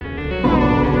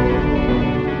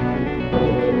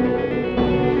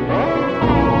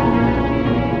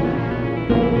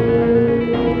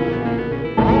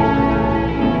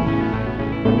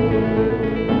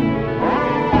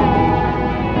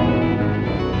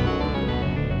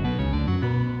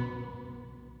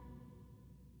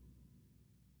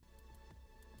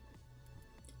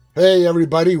Hey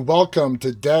everybody, welcome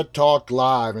to Dead Talk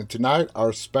Live. And tonight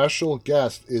our special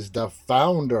guest is the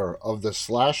founder of the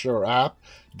Slasher app,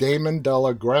 Damon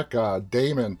Della Greca.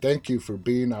 Damon, thank you for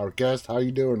being our guest. How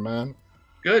you doing, man?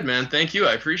 Good, man. Thank you.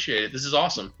 I appreciate it. This is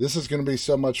awesome. This is going to be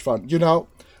so much fun.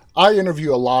 I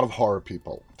interview a lot of horror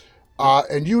people. Hmm.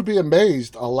 And you'd be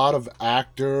amazed, a lot of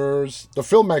actors, the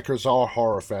filmmakers are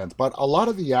horror fans, but a lot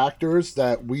of the actors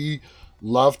that we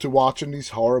love to watch in these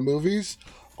horror movies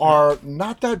Hmm. are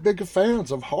not that big of fans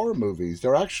of horror movies.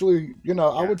 They're actually, I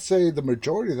Yeah. would say the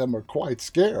majority of them are quite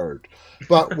scared.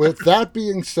 But with that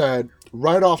being said,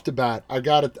 right off the bat, I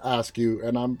got to ask you,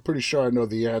 and I'm pretty sure I know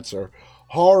the answer.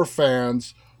 Horror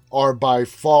fans are by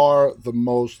far the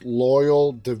most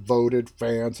loyal, devoted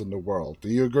fans in the world. Do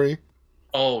you agree?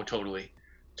 Oh, totally.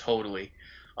 Totally.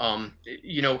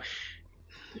 You know,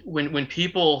 when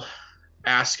people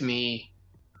ask me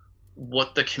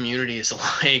what the community is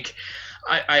like,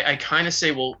 I kind of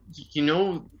say, well,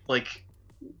 like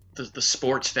the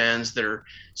sports fans that are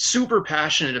super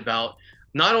passionate about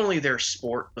not only their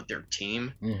sport but their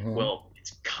team. Mm-hmm. Well,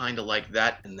 it's kind of like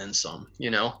that and then some.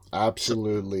 So,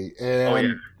 Absolutely. oh yeah.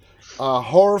 And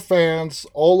horror fans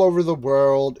all over the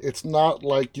world, it's not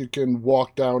like you can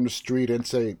walk down the street and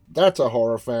say, that's a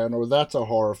horror fan or that's a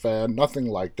horror fan. Nothing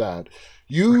like that.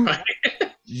 You, Right.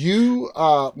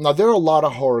 now there are a lot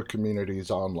of horror communities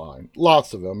online,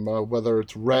 lots of them, whether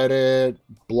it's Reddit,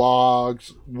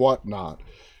 blogs, whatnot.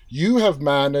 You have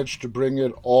managed to bring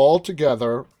it all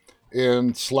together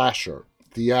in Slasher,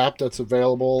 the app that's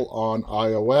available on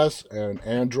iOS and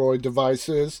Android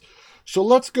devices. So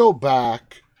let's go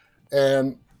back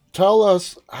and tell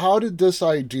us, how did this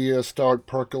idea start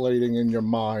percolating in your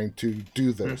mind to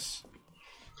do this?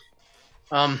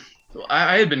 Um,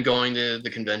 I had been going to the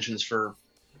conventions for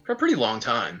a pretty long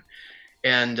time,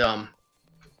 and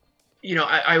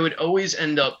I would always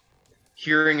end up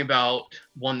hearing about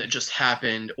one that just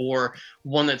happened or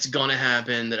one that's gonna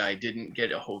happen that I didn't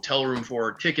get a hotel room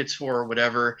for, tickets for, or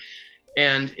whatever.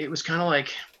 And it was kind of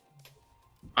like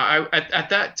at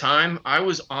that time I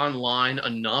was online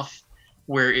enough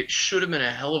where it should have been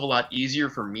a hell of a lot easier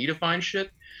for me to find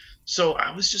shit. So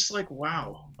I was just like,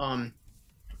 wow,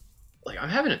 like I'm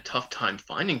having a tough time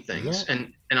finding Yeah, things,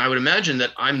 and I would imagine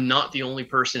that I'm not the only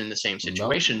person in the same no.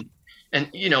 situation. And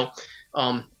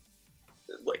um,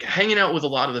 like hanging out with a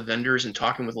lot of the vendors and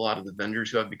talking with a lot of the vendors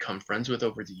who I've become friends with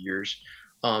over the years,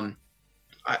 um,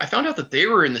 I found out that they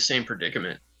were in the same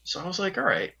predicament. So I was like, all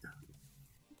right,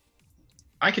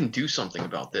 I can do something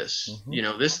about this.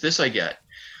 Mm-hmm. This I get.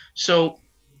 So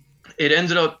it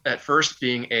ended up at first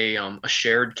being a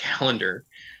shared calendar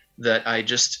that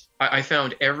I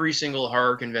found every single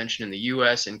horror convention in the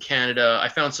U.S. and Canada. I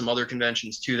found some other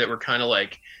conventions too that were kind of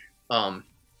like, um,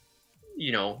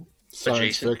 you know, Science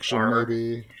adjacent to fiction, horror.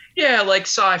 maybe. Yeah, like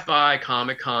sci-fi,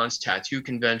 comic cons, tattoo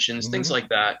conventions, things Mm-hmm. like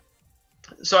that.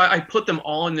 So I put them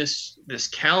all in this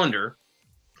calendar,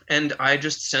 and I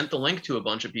just sent the link to a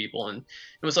bunch of people, and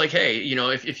it was like, hey,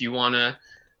 if you want to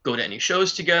go to any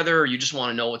shows together, or you just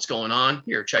want to know what's going on,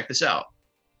 here, check this out.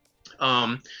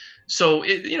 Um, so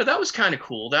that was kind of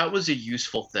cool. That was a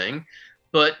useful thing.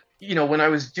 But when I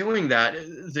was doing that,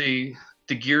 the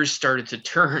gears started to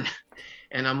turn,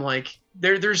 and I'm like,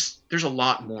 there's a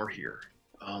lot more here.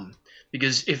 Um,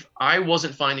 because if I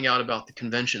wasn't finding out about the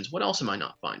conventions, what else am I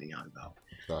not finding out about?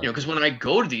 Because Exactly. when I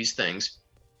go to these things,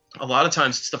 a lot of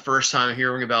times it's the first time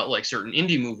hearing about like certain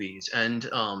indie movies and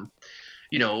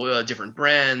different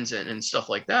brands and stuff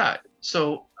like that.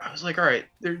 So I was like, all right,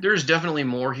 there's definitely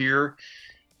more here.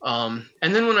 And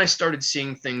then when I started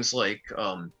seeing things like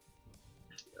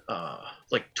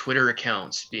Twitter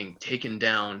accounts being taken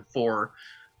down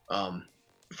um,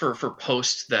 for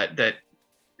posts that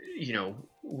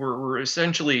were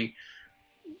essentially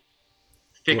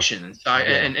Right. fiction and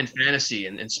Yeah. and fantasy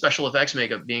and special effects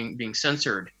makeup being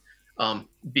censored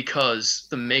because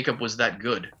the makeup was that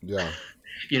good. Yeah.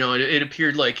 It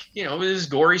appeared like it was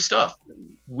gory stuff.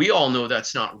 We all know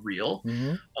that's not real,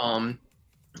 Mm-hmm. um,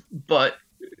 but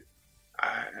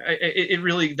it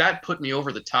really that put me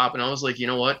over the top, and I was like, you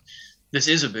know what, this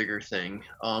is a bigger thing.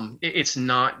 It's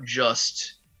not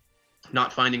just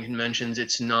not finding conventions.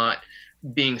 It's not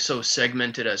being so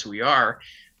segmented as we are.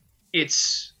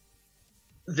 It's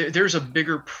there's a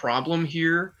bigger problem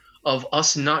here of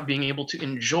us not being able to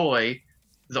enjoy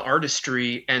the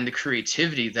artistry and the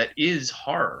creativity that is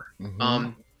horror. Mm-hmm.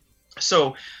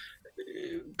 So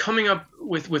coming up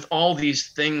with all these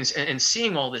things and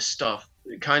seeing all this stuff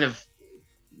kind of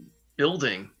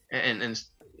building and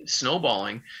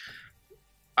snowballing,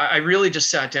 I really just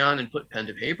sat down and put pen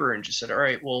to paper and just said, all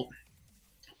right, well,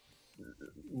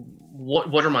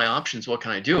 what are my options? What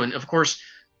can I do? And of course,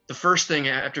 the first thing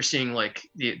after seeing like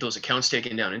those accounts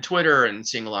taken down in Twitter and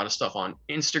seeing a lot of stuff on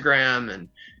Instagram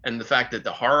and the fact that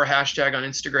the horror hashtag on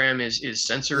Instagram is It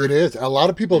censored. is. A lot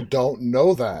of people don't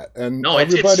know that. And No,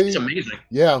 it's everybody, amazing.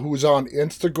 yeah, who's on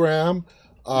Instagram,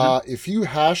 Hmm. if you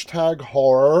hashtag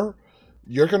horror,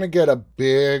 you're going to get a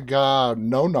big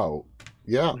no.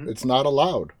 Yeah, Hmm. it's not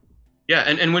allowed. Yeah,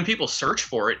 and when people search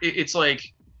for it, it's like,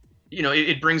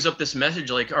 it brings up this message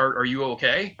like, are you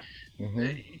okay? Uh, Hmm.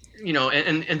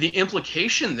 and the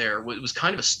implication there was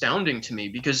kind of astounding to me,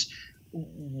 because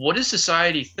what does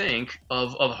society think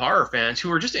of horror fans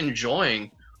who are just enjoying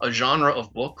a genre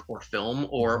of book or film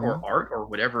or Hmm. art or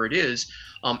whatever it is?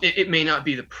 It may not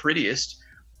be the prettiest,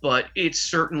 but it's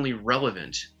certainly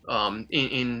relevant,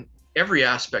 in every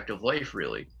aspect of life,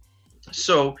 really.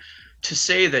 So to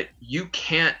say that you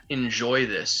can't enjoy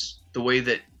this the way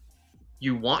that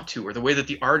you want to, or the way that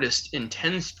the artist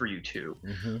intends for you to,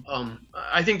 Hmm.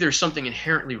 I think there's something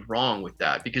inherently wrong with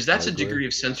that, because I that's a agree. degree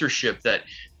of censorship that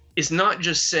is not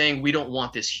just saying we don't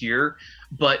want this here,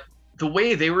 but the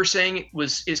way they were saying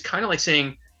it is kind of like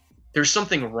saying there's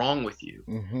something wrong with you.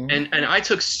 Hmm. And I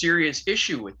took serious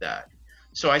issue with that.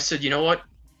 So I said, you know what,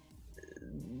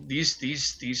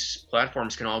 these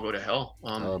platforms can all go to hell. You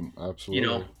know,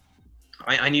 Absolutely.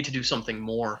 I need to do something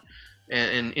more,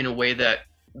 and in a way that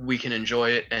we can enjoy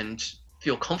it and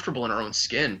feel comfortable in our own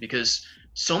skin, because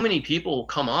so many people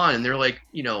come on and they're like,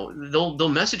 they'll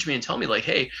message me and tell me like,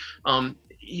 hey,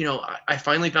 I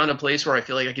finally found a place where I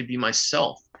feel like I could be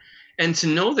myself. And to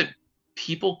know that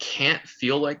people can't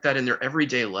feel like that in their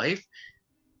everyday life,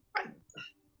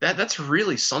 that's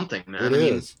really something, It man. I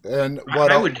mean, is. And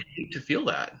I would hate to feel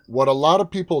that. what a lot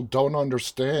of people don't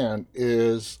understand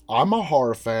is I'm a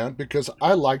horror fan because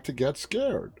I like to get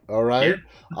scared. All Yeah.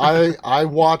 right, I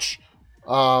watch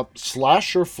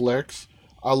slasher flicks.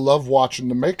 I love watching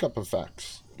the makeup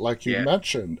effects, like you Yeah.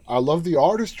 mentioned. I love the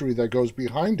artistry that goes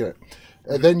behind it,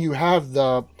 and Mhm. then you have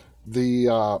the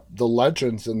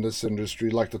legends in this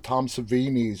industry, like the Tom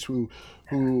Savinis,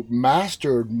 who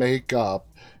mastered makeup,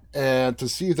 and to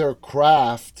see their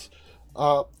craft.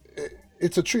 Uh,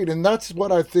 it's a treat, and that's what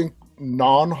I think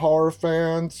non-horror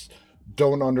fans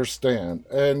don't understand.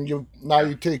 And you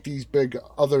take these big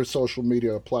other social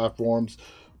media platforms,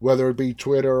 whether it be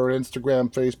Twitter or Instagram,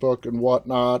 Facebook, and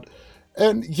whatnot,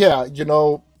 and yeah,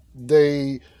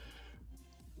 they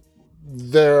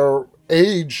their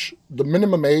age, the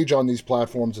minimum age on these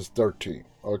platforms is 13.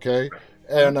 Okay. Mhm.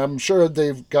 And I'm sure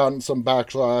they've gotten some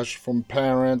backlash from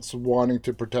parents wanting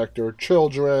to protect their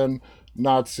children,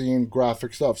 not seeing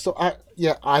graphic stuff. So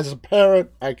yeah, as a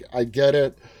parent, I get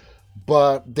it,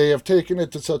 but they have taken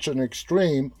it to such an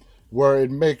extreme where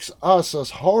it makes us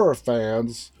as horror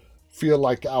fans feel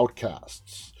like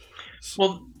outcasts.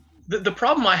 Well, the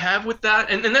problem I have with that,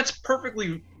 and that's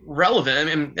perfectly relevant.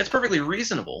 I mean, that's perfectly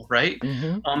reasonable, right?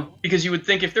 Mm-hmm. Because you would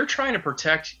think if they're trying to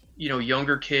protect,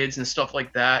 younger kids and stuff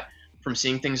like that from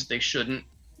seeing things that they shouldn't,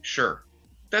 sure,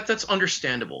 that's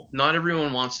understandable. Not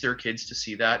everyone wants their kids to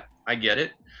see that. I get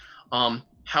it.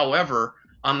 However,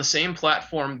 on the same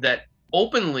platform that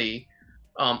openly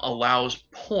allows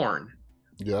porn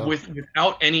Yeah.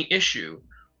 without any issue,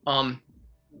 um,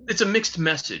 it's a mixed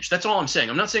message. That's all I'm saying.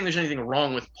 I'm not saying there's anything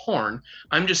wrong with porn.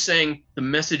 I'm just saying the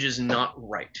message is not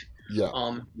right. Yeah.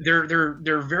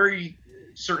 They're very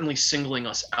certainly singling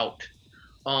us out,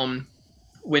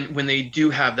 when they do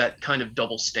have that kind of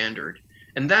double standard,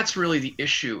 and that's really the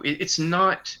issue. It's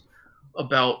not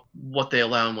about what they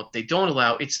allow and what they don't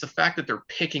allow. It's the fact that they're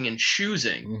picking and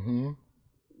choosing Mm-hmm.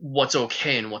 what's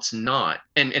okay and what's not,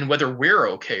 and whether we're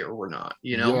okay or we're not.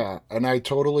 Yeah, and I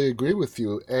totally agree with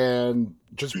you. And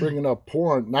just bringing up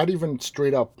porn, not even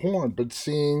straight up porn, but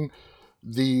seeing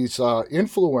these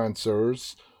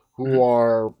influencers who Mhm.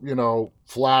 are,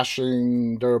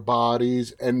 flashing their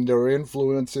bodies and they're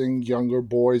influencing younger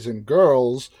boys and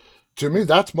girls, to me,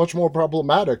 that's much more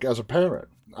problematic as a parent.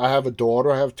 I have a daughter,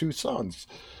 I have two sons.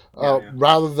 Yeah, yeah.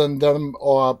 Rather than them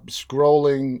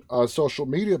scrolling a social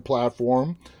media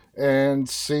platform and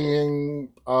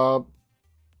seeing a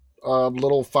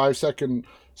little 5-second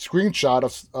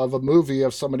screenshot of a movie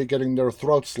of somebody getting their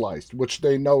throat sliced, which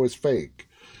they know is fake.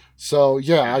 So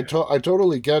yeah, Yeah. I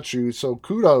totally get you. So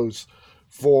kudos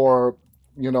for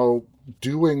you know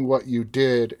doing what you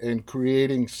did and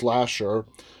creating slasher.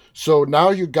 So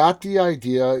now you got the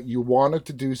idea, you wanted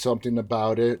to do something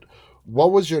about it.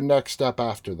 What was your next step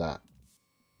after that?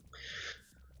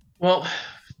 Well,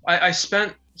 I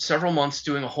spent several months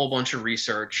doing a whole bunch of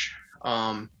research,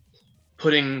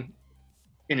 putting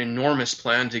an enormous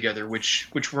plan together, which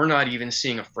we're not even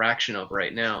seeing a fraction of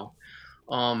right now,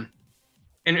 um,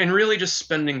 and really just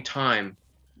spending time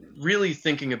really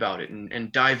thinking about it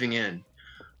and diving in,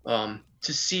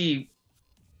 to see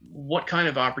what kind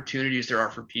of opportunities there are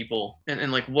for people,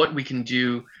 and like what we can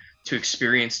do to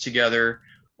experience together,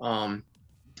 um,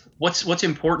 what's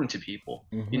important to people.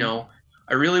 Hmm.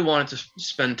 I really wanted to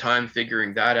spend time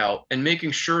figuring that out and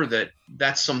making sure that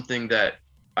that's something that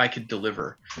I could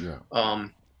deliver. Yeah.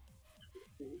 um,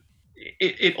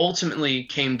 it ultimately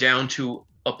came down to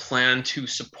a plan to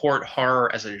support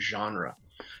horror as a genre,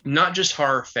 not just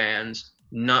horror fans,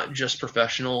 not just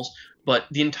professionals, but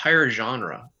the entire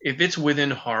genre. If it's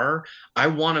within horror, I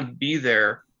want to be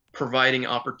there providing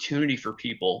opportunity for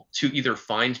people to either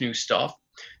find new stuff,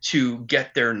 to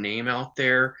get their name out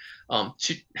there,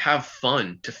 to have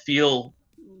fun, to feel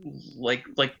like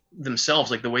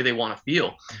themselves, like the way they want to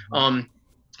feel. Hmm. Um,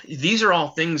 these are all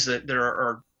things that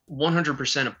are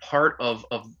 100% a part of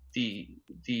the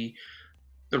the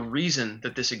the reason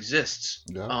that this exists,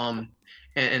 Yeah.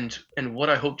 and what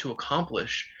I hope to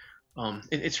accomplish.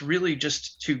 It's really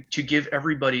just to give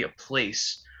everybody a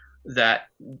place that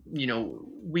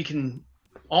we can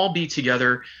all be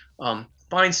together,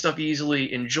 find stuff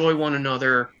easily, enjoy one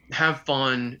another, have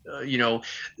fun,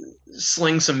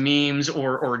 sling some memes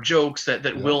or jokes that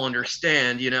Yeah. we'll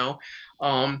understand,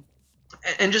 um,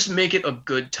 and just make it a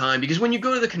good time. Because when you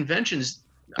go to the conventions,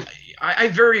 I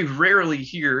very rarely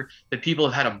hear that people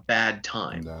have had a bad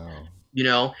time, No. you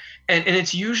know, and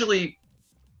it's usually,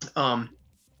 um,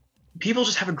 people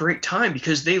just have a great time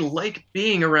because they like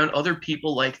being around other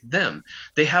people like them.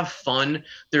 They have fun.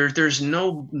 There's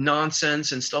no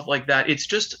nonsense and stuff like that.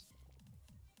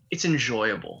 It's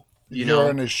enjoyable, you You're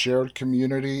in know. a shared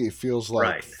community. It feels like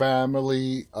Right.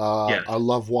 family. Yeah. I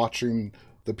love watching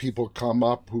the people come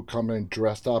up who come in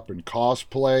dressed up in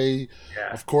cosplay.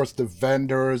 Yeah. Of course, the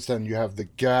vendors, and you have the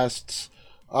guests.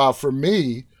 For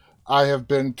me, I have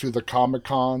been to the Comic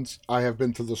Cons. I have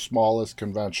been to the smallest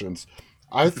conventions.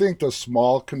 I think the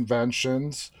small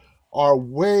conventions are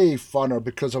way funner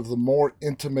because of the more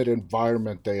intimate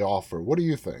environment they offer. What do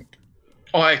you think?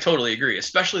 Oh, I totally agree.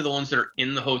 Especially the ones that are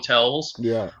in the hotels.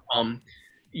 Yeah, Um,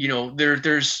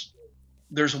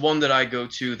 there's one that I go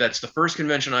to that's the first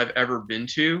convention I've ever been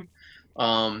to,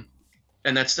 um,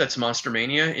 and that's Monster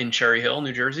Mania in Cherry Hill,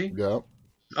 New Jersey. yeah.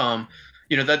 Um,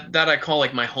 that I call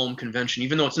like my home convention,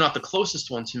 even though it's not the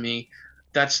closest one to me.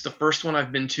 That's the first one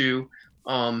I've been to.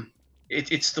 Um,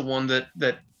 it's the one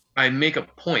that I make a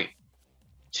point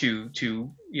to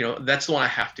that's the one I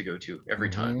have to go to every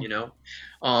time.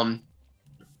 Hmm. Um,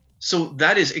 so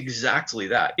that is exactly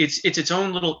that. It's its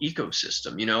own little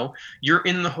ecosystem. You're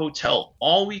in the hotel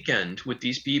all weekend with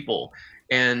these people,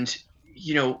 and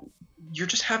you know you're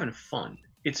just having fun.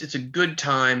 It's a good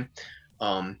time.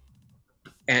 Um,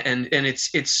 and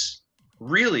it's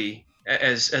really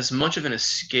as much of an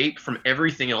escape from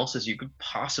everything else as you could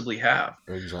possibly have.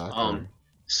 Exactly. Um,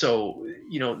 so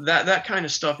that kind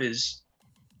of stuff is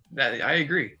that I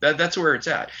agree that's where it's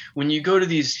at. When you go to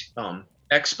these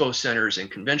expo centers and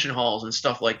convention halls and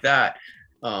stuff like that,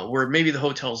 where maybe the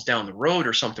hotel's down the road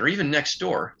or something, or even next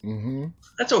door, Hmm.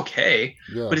 that's okay,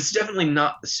 Yeah. but it's definitely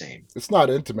not the same. It's not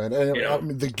intimate, and You I know,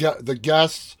 mean the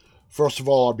guests first of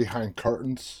all are behind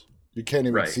curtains. You can't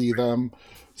even right? see them. Yeah,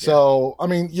 So I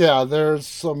mean, yeah, there's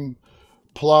some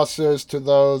pluses to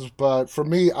those, but for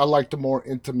me, I like the more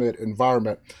intimate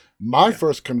environment. My yeah.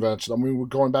 first convention, I mean, we're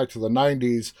going back to the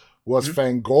 '90s, was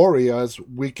Mhm. Fangoria's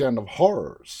Weekend of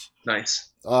Horrors, Nice.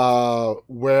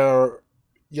 where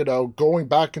going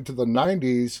back into the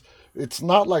 '90s, it's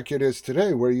not like it is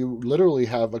today, where you literally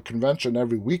have a convention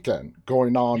every weekend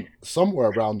going on somewhere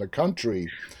around the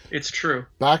country. It's true.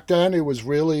 Back then, it was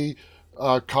really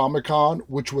Comic Con,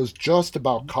 which was just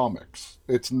about comics.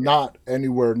 It's Yeah, not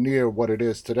anywhere near what it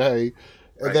is today.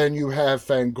 And right. then you have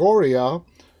Fangoria Mhm.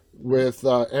 with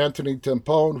Anthony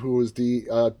Timpone, who was the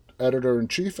editor in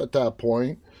chief at that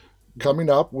point, coming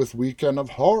up with Weekend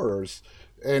of Horrors.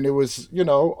 And it was,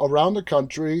 around the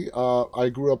country. I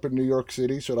grew up in New York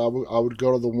City, so I would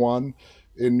go to the one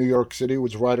in New York City. It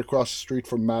was right across the street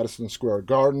from Madison Square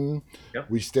Garden. Yep.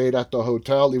 We stayed at the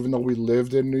hotel, even though we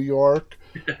lived in New York.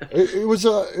 It was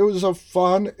a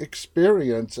fun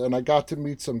experience, and I got to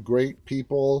meet some great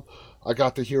people. I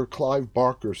got to hear Clive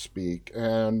Barker speak,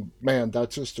 and man,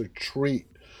 that's just a treat.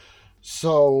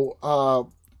 So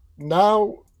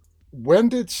now, when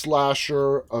did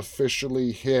Slasher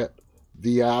officially hit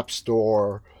the App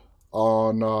Store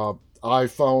on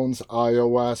iPhones,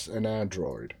 iOS, and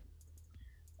Android?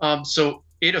 So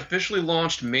it officially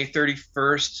launched May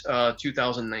 31st,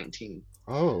 2019.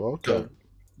 Oh, okay. So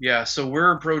yeah, so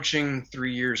we're approaching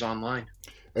 3 years online.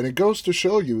 And it goes to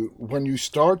show you when you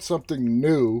start something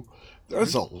new,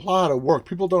 there's Mhm. a lot of work.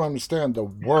 People don't understand the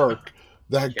work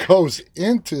that Yeah. goes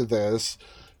into this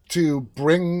to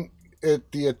bring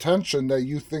it the attention that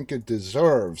you think it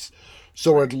deserves.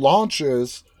 So it Right.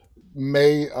 launches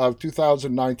May of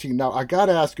 2019. Now, I got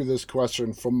to ask you this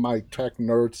question from my tech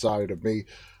nerd side of me.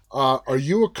 Are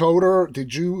you a coder?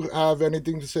 Did you have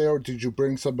anything to say, or did you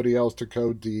bring somebody else to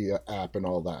code the app and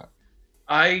all that?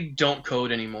 I don't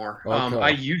code anymore. I Okay.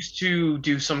 used to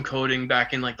do some coding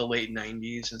back in like the late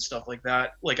 90s and stuff like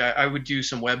that. Like I would do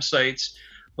some websites,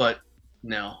 but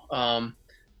no.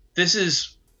 This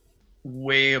is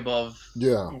way above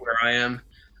Yeah, where I am.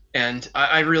 And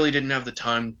I really didn't have the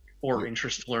time or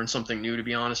interest to learn something new, to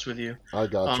be honest with you. I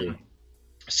got you. Um,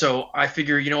 so I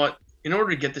figure, you know what? In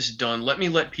order to get this done, let me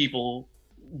let people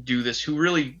do this who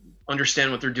really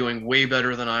understand what they're doing way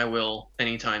better than I will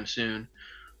anytime soon.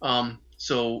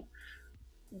 So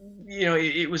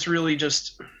it was really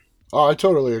just, Oh, I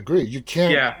totally agree.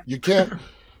 yeah. You can't,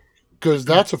 because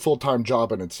that's a full time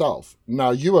job in itself.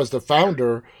 Now, you as the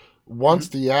founder, once Mhm.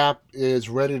 the app is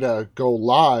ready to go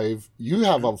live, you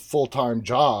have a full time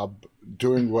job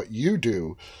doing what you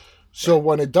do. So Right.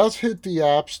 when it does hit the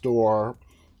App Store,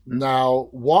 Mhm. now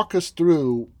walk us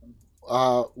through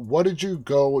what did you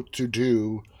go to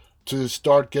do to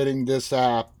start getting this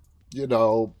app,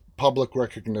 public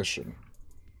recognition?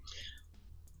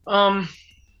 Um,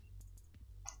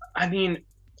 I mean,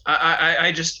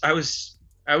 I just I was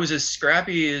as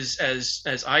scrappy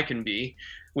as I can be,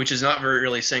 which is not very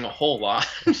really saying a whole lot.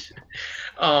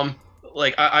 um,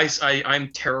 like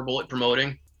I'm terrible at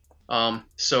promoting.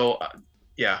 So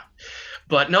yeah,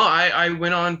 but no, I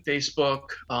went on Facebook,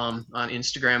 on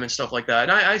Instagram and stuff like that,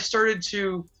 and I started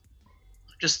to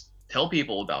just tell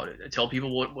people about it, tell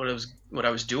people what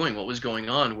I was doing, what was going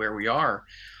on, where we are.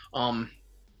 Um,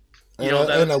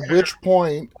 that And was at which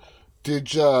point did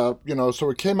so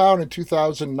it came out in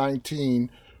 2019.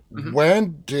 kind of,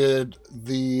 When did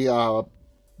the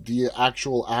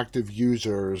actual active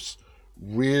users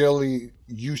really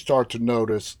you start to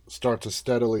notice start to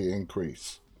steadily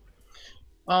increase?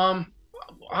 um,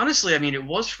 honestly, I mean, it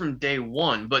was from day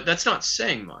one, but that's not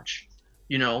saying much,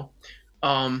 you know.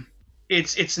 Um,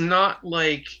 it's not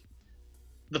like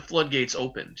the floodgates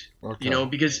opened, Okay.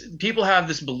 because people have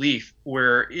this belief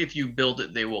where if you build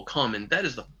it, they will come, and that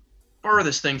is the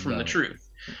farthest thing from the Right. truth.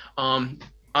 Um,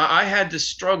 I had to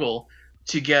struggle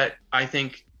to get, I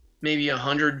think, maybe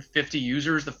 150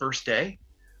 users the first day,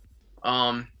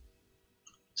 um,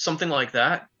 something like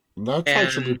that. That's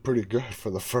actually And pretty good for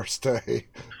the first day.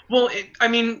 well, I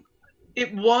mean,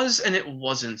 it was and it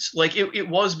wasn't. Like it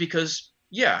was because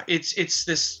yeah, it's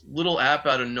this little app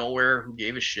out of nowhere who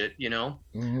gave a shit.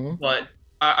 Hmm. But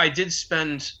I did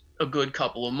spend a good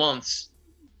couple of months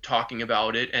talking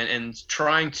about it and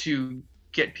trying to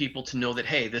get people to know that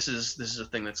hey, this is a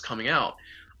thing that's coming out.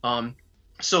 Um,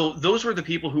 so those were the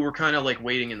people who were kind of like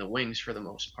waiting in the wings for the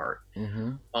most part.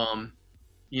 Hmm. Um,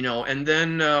 and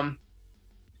then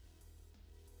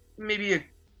maybe a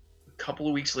couple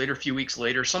of weeks later, a few weeks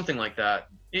later, something like that.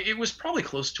 It was probably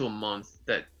close to a month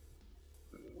that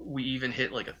we even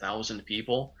hit like 1,000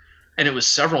 people, and it was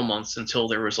several months until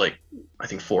there was like I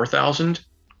think 4,000.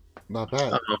 Not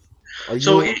bad. Um, Are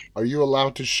so you are you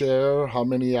allowed to share how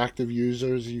many active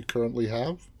users you currently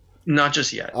have? not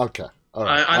just yet. Okay. All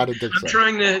right. I, I I'm didn't think I'm so.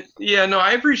 trying to. Yeah, no,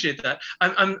 I appreciate that.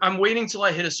 I'm waiting till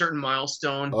I hit a certain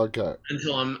milestone Okay.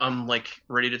 until I'm like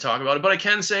ready to talk about it. But I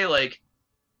can say like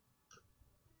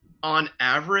on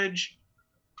average,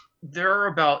 there are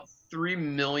about 3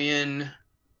 million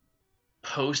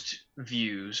post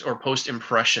views or post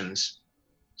impressions.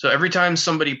 So every time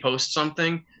somebody posts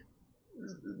something,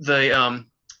 the um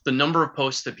the number of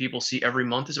posts that people see every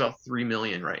month is about 3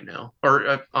 million right now,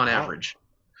 or on Wow. average.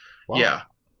 Wow. Yeah.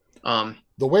 Um.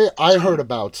 The way I So. heard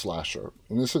about Slasher,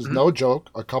 and this is Mhm, no joke,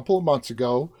 a couple of months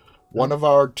ago, one mhm. of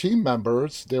our team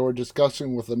members, they were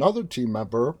discussing with another team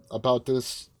member about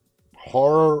this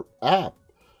horror app.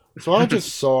 So I just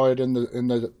saw it in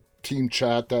the team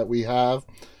chat that we have.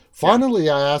 Yeah. Finally,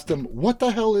 I asked them, "What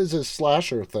the hell is this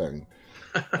Slasher thing?"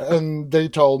 And they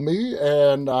told me,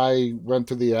 and I went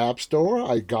to the App Store,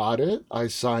 I got it, I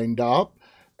signed up,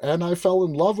 and I fell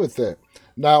in love with it.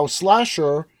 Now,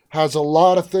 Slasher has a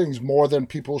lot of things more than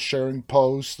people sharing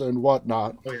posts and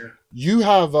whatnot. Oh yeah. You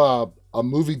have a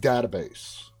movie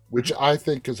database, which Mhm. I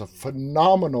think is a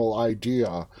phenomenal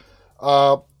idea.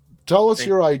 Uh, Tell us Thank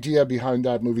your idea behind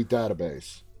that movie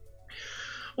database.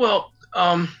 Well,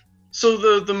 so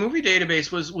the movie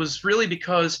database was really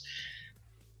because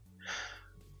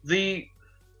the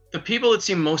the people that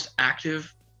seem most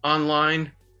active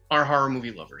online are horror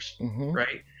movie lovers, Hmm.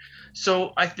 right?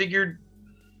 So I figured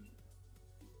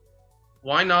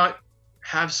why not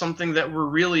have something that we're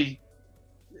really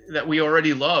that we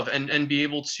already love, and be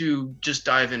able to just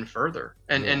dive in further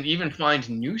Yeah. and even find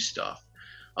new stuff.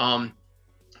 Um,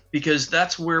 because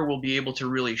that's where we'll be able to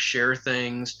really share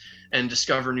things and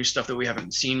discover new stuff that we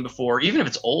haven't seen before, even if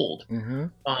it's old. Mm-hmm.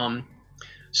 Um,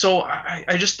 so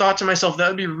I just thought to myself that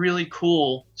would be really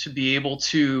cool to be able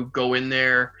to go in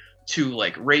there to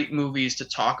like rate movies, to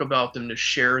talk about them, to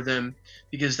share them,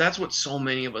 because that's what so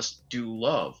many of us do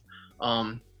love.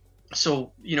 Um,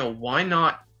 so why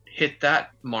not hit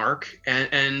that mark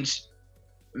and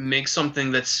make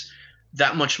something that's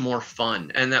that much more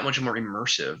fun and that much more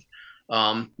immersive.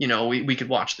 We could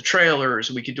watch the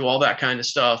trailers, we could do all that kind of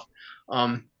stuff.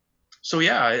 Um, so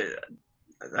yeah,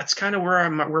 that's kind of where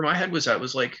my head was at.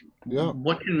 Was like, Yeah.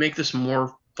 what can make this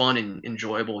more fun and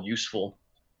enjoyable, useful?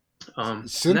 And that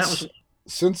Since was,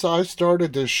 since I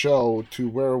started this show to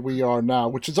where we are now,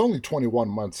 which is only 21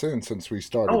 months in since we oh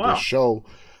started this wow, show,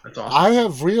 that's awesome. I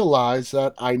have realized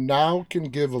that I now can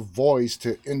give a voice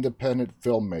to independent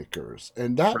filmmakers,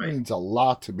 and that Right. means a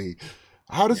lot to me.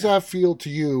 How does Yeah. that feel to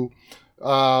you,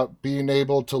 being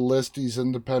able to list these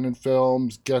independent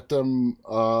films, get them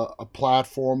a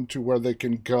platform to where they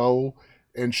can go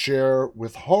and share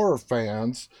with horror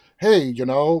fans? Hey,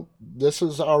 this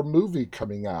is our movie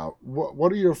coming out.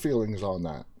 What are your feelings on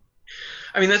that?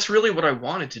 I mean, that's really what I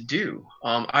wanted to do.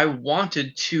 I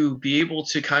wanted to be able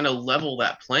to kind of level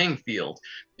that playing field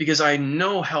because I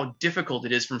know how difficult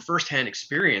it is from firsthand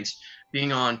experience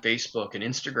being on Facebook and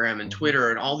Instagram and Hmm. Twitter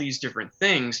and all these different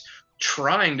things,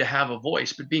 trying to have a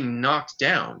voice, but being knocked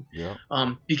down. Yeah,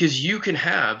 Because you can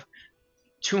have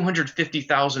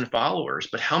 250,000 followers,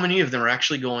 but how many of them are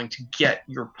actually going to get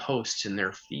your posts in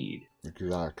their feed?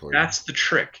 exactly. That's the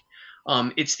trick.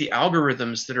 It's the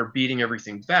algorithms that are beating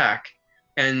everything back,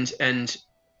 and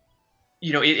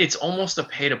it's almost a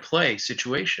pay to play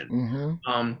situation.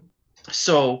 Hmm. Um,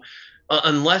 so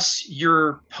unless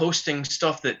you're posting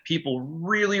stuff that people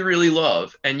really really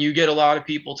love, and you get a lot of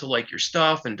people to like your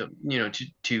stuff and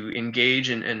to engage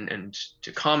and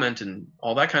to comment and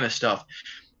all that kind of stuff,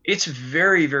 it's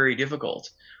very very difficult.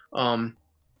 Um,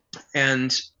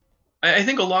 and I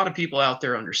think a lot of people out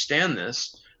there understand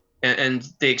this, and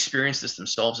they experience this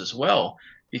themselves as well,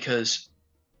 because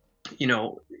you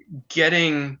know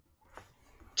getting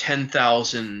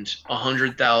 10,000,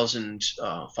 100,000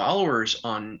 followers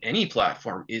on any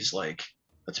platform is like,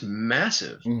 that's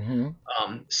massive. Hmm.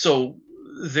 So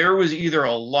there was either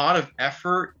a lot of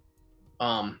effort,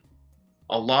 um,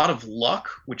 a lot of luck,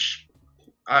 which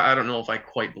I don't know if I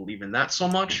quite believe in that so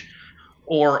much,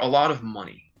 or a lot of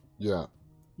money. Yeah.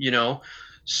 You know,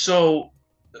 so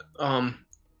um,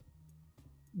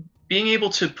 being able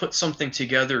to put something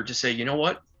together to say, you know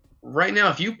what, right now,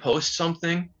 if you post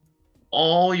something,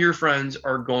 all your friends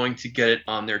are going to get it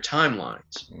on their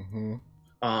timelines.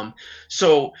 Hmm.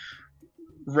 So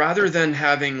rather than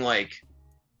having like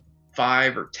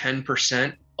 5 or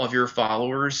 10% of your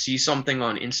followers see something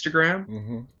on Instagram,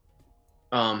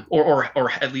 Hmm. or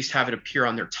at least have it appear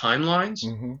on their timelines,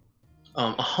 Hmm.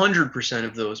 100%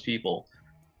 of those people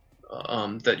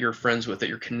that you're friends with, that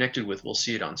you're connected with, will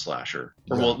see it on Slasher,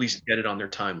 or will Yeah. at least get it on their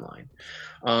timeline.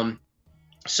 Um,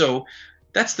 so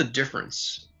that's the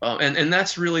difference, and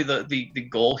that's really the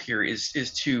goal here is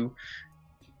to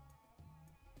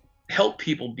help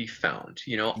people be found.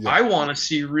 Yeah. I want to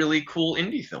see really cool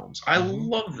indie films. I Hmm.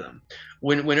 love them.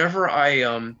 Whenever I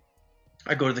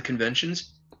go to the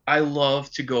conventions, I love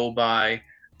to go by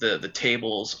the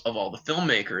tables of all the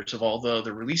filmmakers, of all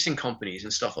the releasing companies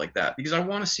and stuff like that, because I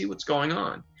want to see what's going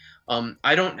on.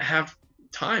 I don't have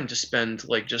time to spend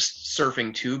like just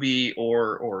surfing Tubi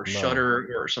or No. Shutter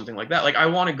or something like that. Like, I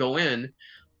want to go in,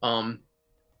 um,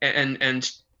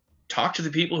 and talk to the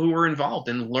people who were involved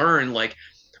and learn, like,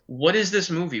 what is this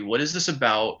movie? What is this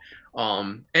about?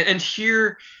 And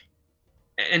hear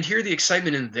the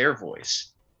excitement in their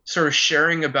voice, sort of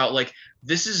sharing about, like,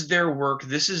 this is their work,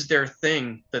 this is their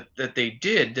thing that they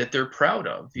did, that they're proud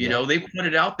of. Yeah. They put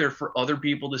it out there for other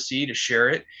people to see, to share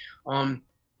it. um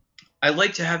I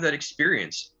like to have that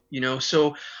experience,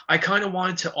 so I kind of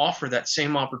wanted to offer that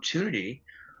same opportunity,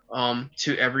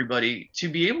 to everybody, to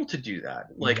be able to do that.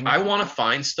 Like, Hmm. I want to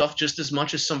find stuff just as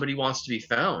much as somebody wants to be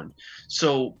found.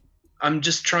 So I'm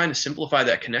just trying to simplify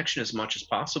that connection as much as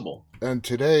possible. And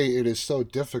today it is so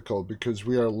difficult because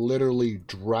we are literally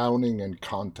drowning in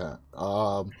content.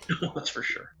 That's for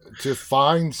sure. To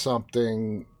find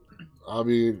something, I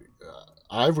mean,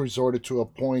 I've resorted to a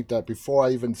point that before I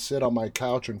even sit on my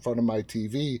couch in front of my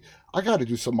TV, I got to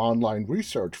do some online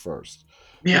research first.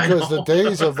 Yeah, I Because the know.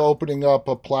 days of opening up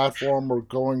a platform or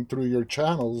going through your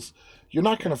channels, you're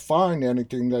not going to find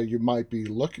anything that you might be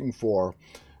looking for.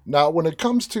 Now, when it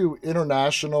comes to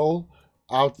international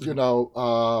out,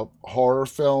 Mhm. horror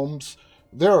films.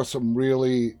 There are some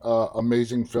really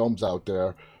amazing films out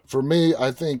there. For me,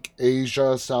 I think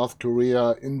Asia, South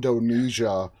Korea,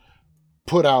 Indonesia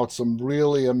put out some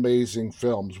really amazing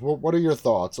films. What are your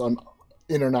thoughts on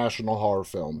international horror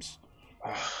films?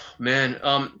 Oh, man,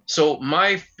 so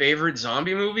my favorite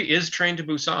zombie movie is Train to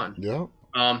Busan, Yeah,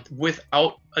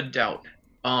 without a doubt.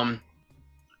 Um,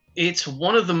 it's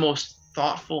one of the most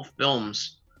thoughtful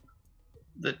films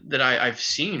I've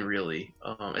seen, really,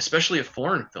 especially a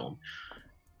foreign film.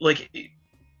 Like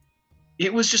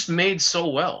it was just made so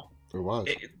well. it was.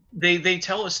 They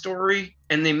tell a story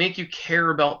and they make you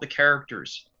care about the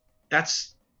characters.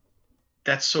 That's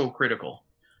that's so critical,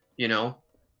 you know,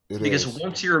 It because is.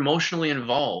 once you're emotionally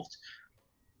involved,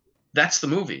 that's the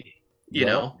movie, you Yeah,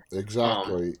 know. Um,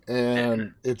 exactly.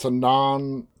 And it's a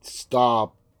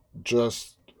non-stop,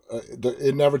 just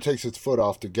it never takes its foot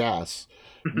off the gas.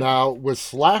 Now with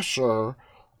slasher,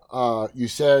 you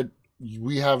said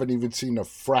we haven't even seen a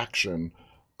fraction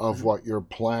of what your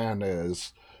plan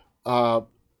is. Uh,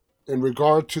 in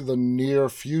regard to the near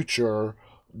future,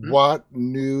 what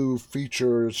new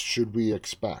features should we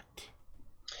expect?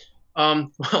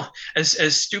 well, as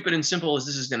stupid and simple as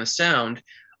this is going to sound,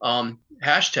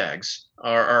 hashtags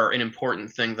are an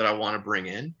important thing that I want to bring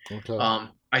in. Okay.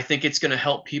 I think it's going to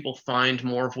help people find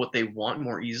more of what they want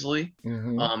more easily,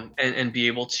 Mm-hmm. and be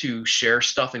able to share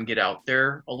stuff and get out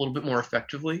there a little bit more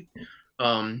effectively.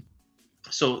 Um,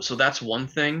 so that's one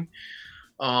thing.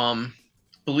 Um,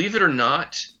 Believe it or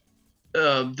not,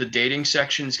 the dating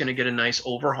section is going to get a nice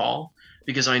overhaul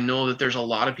because I know that there's a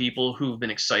lot of people who've been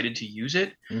excited to use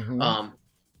it. Mm-hmm. Um,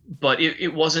 but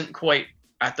it wasn't quite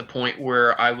at the point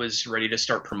where I was ready to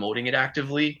start promoting it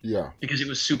actively Yeah. because it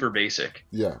was super basic.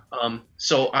 Yeah.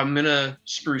 So I'm gonna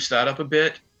spruce that up a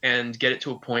bit and get it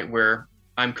to a point where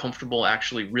I'm comfortable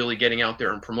actually really getting out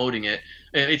there and promoting it.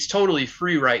 And it's totally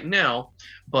free right now,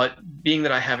 but being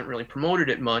that I haven't really promoted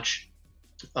it much,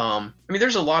 I mean,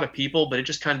 there's a lot of people, but it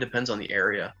just kind of depends on the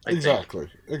area, I think. Exactly.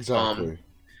 Um, Exactly.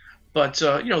 but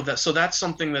that's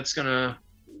something that's gonna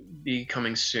be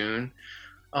coming soon.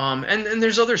 And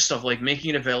there's other stuff like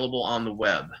making it available on the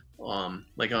web,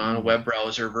 like on a Mm. web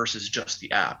browser versus just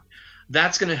the app.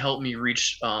 That's going to help me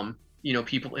reach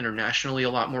people internationally a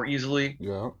lot more easily.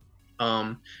 Yeah.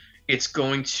 Um, it's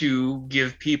going to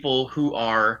give people who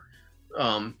are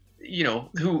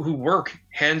who work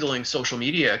handling social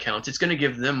media accounts. It's going to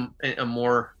give them a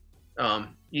more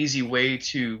easy way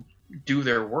to do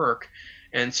their work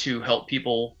and to help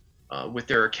people with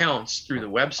their accounts through the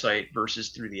website versus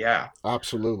through the app.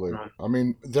 Absolutely. Um, I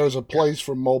mean, there's a yeah. place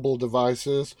for mobile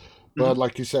devices, but Mhm.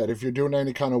 like you said, if you're doing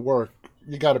any kind of work,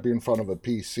 you got to be in front of a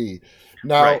PC.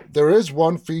 Now, Right. there is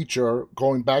one feature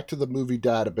going back to the movie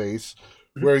database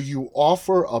Mhm. where you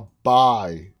offer a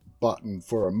buy button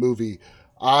for a movie.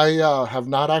 I have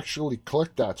not actually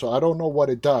clicked that, so I don't know what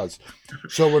it does.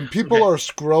 So when people Okay. are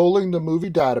scrolling the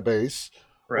movie database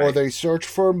or Right. they search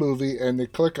for a movie and they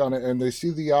click on it and they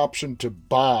see the option to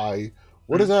buy,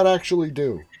 what does Mhm. that actually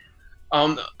do?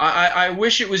 I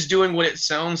wish it was doing what it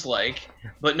sounds like,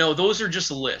 but no, those are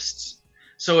just lists.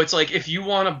 So it's like if you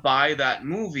want to buy that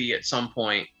movie at some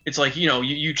point, it's like,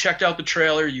 you checked out the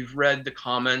trailer, you've read the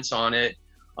comments on it,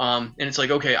 and it's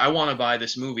like, okay, I want to buy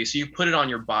this movie. So you put it on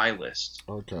your buy list.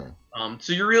 Okay.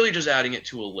 So you're really just adding it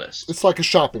to a list. It's like a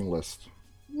shopping list.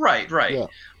 Right, right.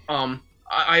 Yeah.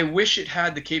 I wish it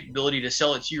had the capability to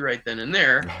sell it to you right then and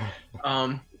there.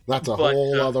 Um, That's a but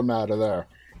whole other matter there.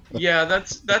 yeah,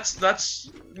 that's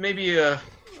maybe a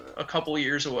couple of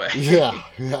years away. Yeah,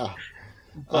 yeah.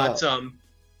 Uh, But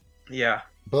yeah.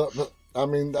 but I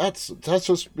mean that's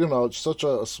just such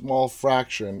a small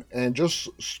fraction, and just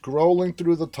scrolling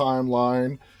through the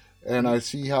timeline, and Mhm, I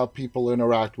see how people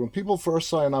interact when people first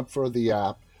sign up for the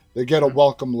app. They get a mhm,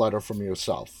 welcome letter from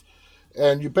yourself,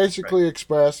 and you right. basically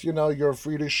express, you're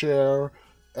free to share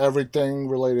everything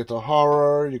related to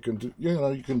horror. You can do,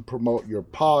 you can promote your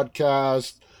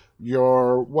podcast,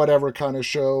 your whatever kind of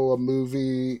show, a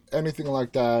movie, anything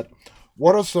like that.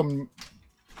 What are some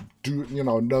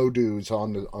no do's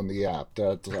on the app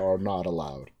that are not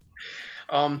allowed?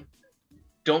 Um,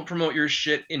 don't promote your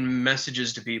shit in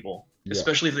messages to people, Yeah,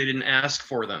 especially if they didn't ask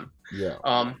for them. yeah.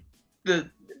 Um, the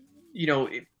you know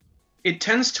it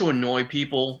tends to annoy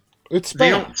people. It's They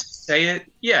spam. don't say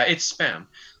it. Yeah, it's spam.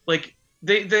 Like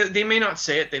they may not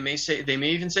say it. They may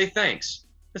even say thanks.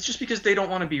 That's just because they don't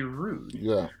want to be rude.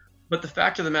 Yeah, But the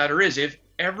fact of the matter is, if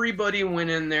everybody went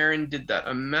in there and did that,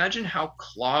 imagine how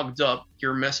clogged up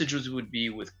your messages would be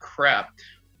with crap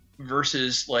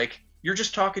versus like you're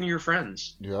just talking to your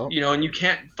friends, yeah, and you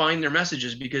can't find their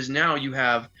messages because now you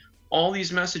have all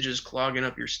these messages clogging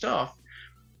up your stuff.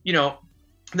 you know,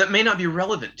 that may not be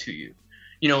relevant to you.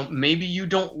 You know, maybe you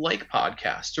don't like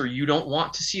podcasts or you don't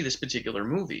want to see this particular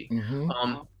movie.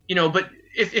 Mm-hmm. You know, but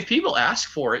if people ask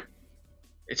for it,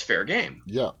 it's fair game.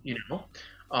 Yeah. You know,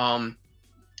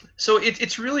 so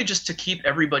it's really just to keep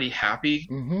everybody happy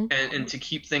Mm-hmm. and to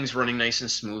keep things running nice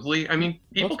and smoothly. I mean,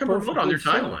 people That's can promote on perfectly their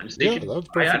fair. timelines. They Yeah, could that's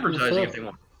buy perfectly advertising if fair. they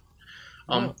want.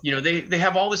 Yeah. You know, they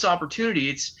have all this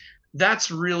opportunity.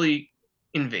 That's really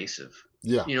invasive.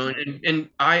 Yeah. You know, and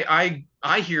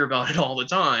I hear about it all the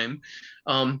time,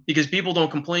 because people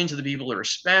don't complain to the people that are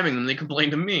spamming them. They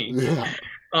complain to me.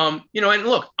 Yeah. You know, and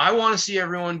look, I want to see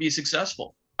everyone be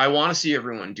successful. I want to see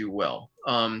everyone do well.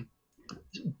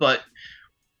 But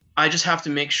I just have to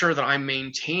make sure that I'm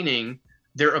maintaining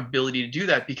their ability to do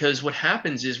that, because what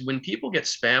happens is when people get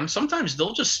spammed, sometimes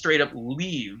they'll just straight up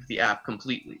leave the app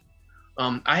completely.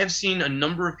 I have seen a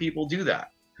number of people do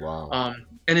that. Wow.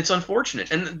 And it's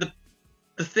unfortunate. And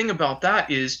the thing about that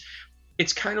is,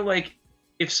 it's kind of like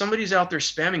if somebody's out there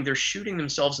spamming, they're shooting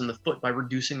themselves in the foot by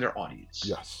reducing their audience.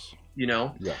 Yes. You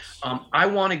know, Yes. I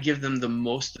want to give them the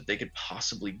most that they could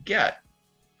possibly get,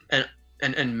 and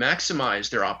maximize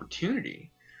their opportunity.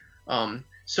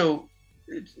 So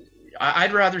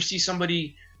I'd rather see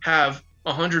somebody have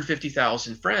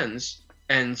 150,000 friends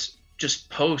and just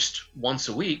post once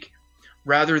a week,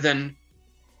 rather than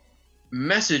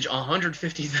message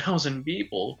 150,000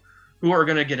 people who are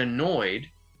going to get annoyed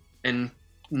and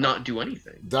not do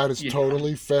anything. That is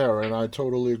totally fair, and I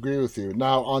totally agree with you.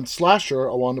 Now, on Slasher,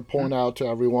 I want to point out to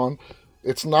everyone,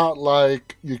 it's not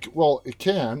like it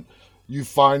can. You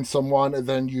find someone and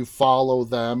then you follow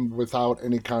them without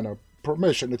any kind of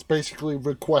permission. It's basically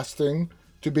requesting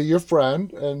to be your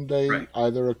friend, and they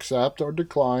either accept or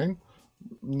decline.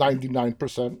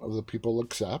 99% of the people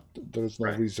accept. There's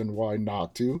no reason why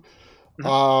not to.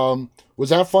 Was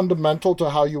that fundamental to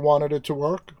how you wanted it to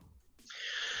work?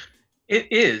 It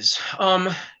is.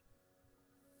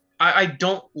 I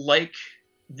don't like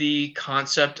the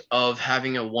concept of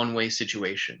having a one-way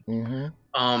situation.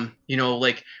 Mm-hmm. You know,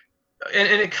 like, and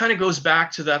it kind of goes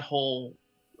back to that whole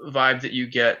vibe that you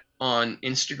get on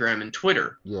Instagram and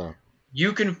Twitter. Yeah.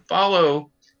 You can follow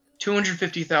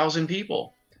 250,000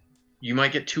 people. You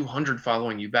might get 200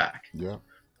 following you back. Yeah.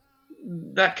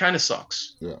 That kind of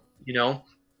sucks. Yeah. You know,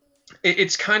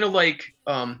 it's kind of like,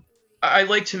 I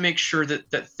like to make sure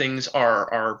that things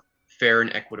are fair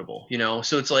and equitable, you know?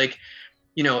 So it's like,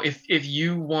 you know, if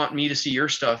you want me to see your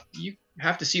stuff, you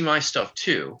have to see my stuff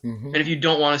too. Mm-hmm. And if you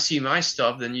don't want to see my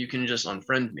stuff, then you can just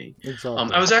unfriend me.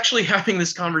 Exactly. I was actually having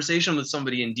this conversation with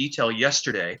somebody in detail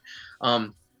yesterday,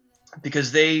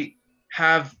 because they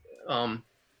have,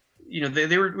 you know,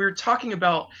 we were talking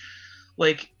about,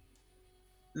 like,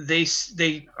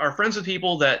 they are friends with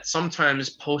people that sometimes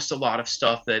post a lot of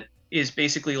stuff that is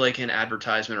basically like an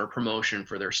advertisement or promotion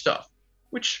for their stuff,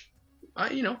 which,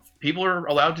 you know, people are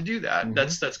allowed to do that. Mm-hmm.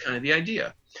 That's kind of the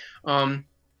idea.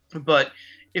 But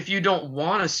if you don't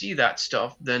want to see that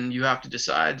stuff, then you have to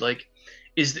decide, like,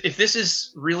 if this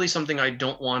is really something I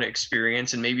don't want to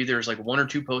experience, and maybe there's like one or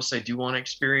two posts I do want to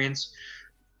experience,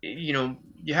 you know,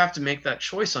 you have to make that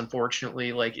choice,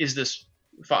 unfortunately. Like, is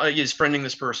friending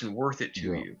this person worth it to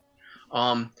you?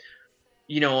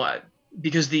 You know,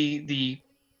 because the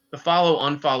follow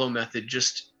unfollow method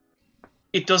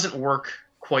it doesn't work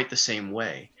quite the same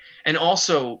way. And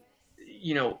also,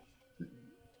 you know,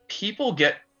 people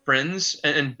get friends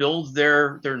and build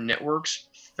their networks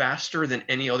faster than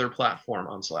any other platform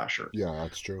on Slasher. Yeah,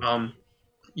 that's true.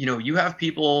 You know, you have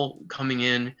people coming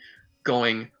in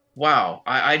going, wow,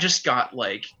 I just got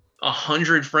like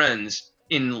 100 friends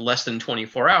in less than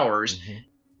 24 hours. Mm-hmm.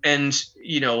 And,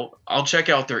 you know, I'll check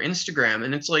out their Instagram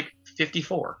and it's like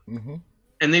 54. Mm-hmm.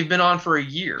 And they've been on for a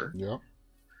year. Yeah.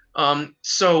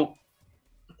 So,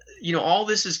 you know, all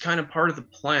this is kind of part of the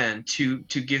plan to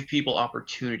give people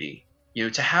opportunity, you know,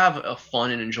 to have a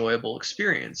fun and enjoyable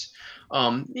experience.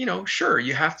 You know, sure,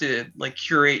 you have to like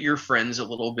curate your friends a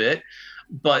little bit,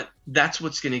 but that's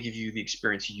what's going to give you the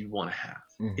experience you want to have.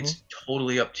 Mm-hmm. It's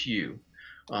totally up to you.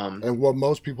 And what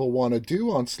most people want to do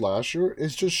on Slasher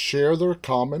is just share their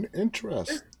common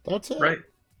interest. That's it. Right.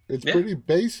 It's pretty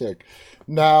basic.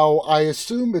 Now, I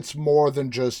assume it's more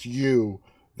than just you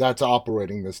that's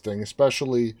operating this thing,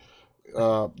 especially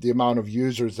the amount of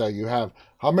users that you have.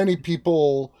 How many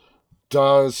people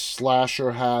does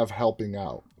Slasher have helping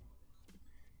out?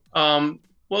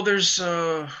 Well, there's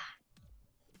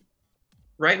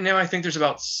right now I think there's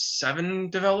about 7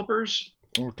 developers.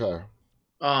 Okay.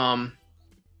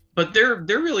 But they're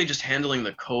really just handling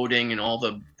the coding and all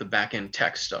the back end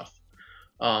tech stuff.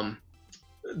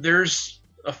 There's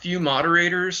a few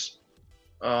moderators.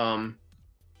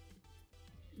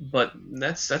 but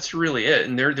that's really it.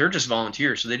 And they're just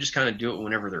volunteers, so they just kind of do it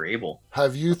whenever they're able.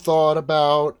 Have you thought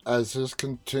about, as this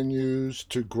continues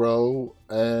to grow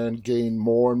and gain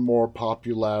more and more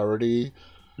popularity,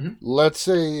 Mhm. let's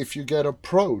say if you get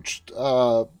approached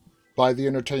by the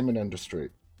entertainment industry,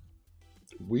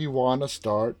 we want to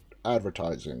start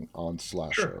advertising on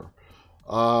Sure.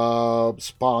 Slasher.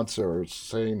 Sponsors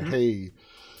saying, Mhm. hey,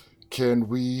 can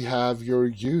we have your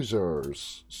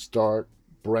users start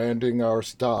branding our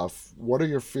stuff? What are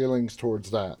your feelings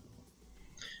towards that?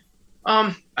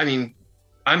 I mean,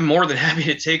 I'm more than happy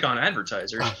to take on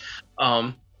advertisers.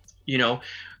 Um, you know,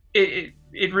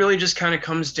 it really just kind of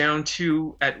comes down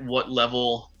to at what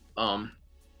level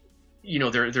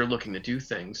they're looking to do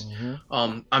things. Hmm.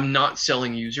 I'm not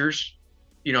selling users.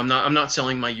 I'm not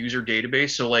selling my user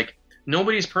database. So like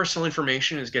nobody's personal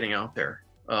information is getting out there.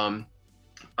 I,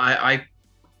 I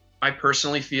I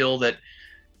personally feel that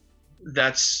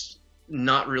that's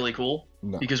not really cool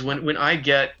No. because when I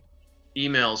get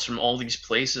emails from all these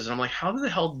places and I'm like, how the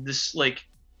hell did this like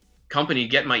company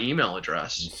get my email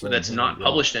address Same that's here, not yeah.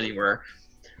 published anywhere?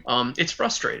 It's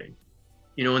frustrating,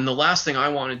 and the last thing I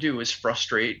want to do is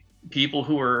frustrate people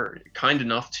who are kind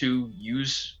enough to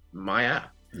use my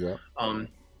app. Yeah. Um,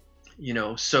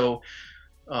 so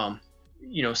um,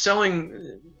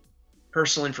 selling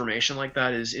personal information like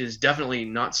that is definitely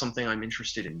not something I'm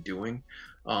interested in doing.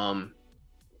 Um,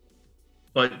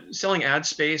 but selling ad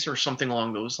space or something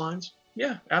along those lines,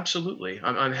 yeah, absolutely.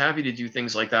 I'm happy to do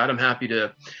things like that. I'm happy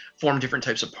to form different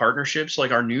types of partnerships,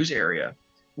 like our news area.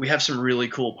 We have some really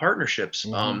cool partnerships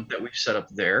Hmm. that we've set up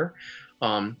there.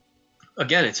 Um,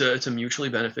 Again, it's a mutually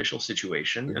beneficial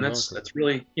situation, and that's Exactly. that's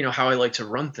really how I like to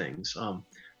run things.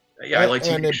 Yeah, I like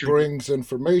to And make it sure that brings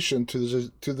information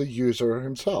to the user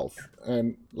himself.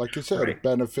 And like you said, right. it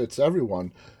benefits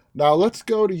everyone. Now let's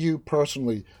go to you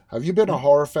personally. Have you been a Mhm.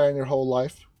 horror fan your whole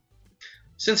life?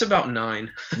 Since about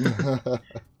 9.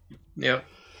 Yep.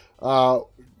 uh,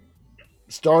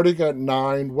 Starting at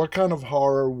 9, what kind of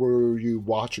horror were you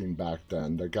watching back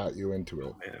then that got you into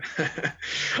it?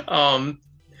 Man.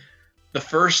 The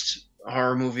first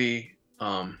horror movie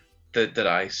that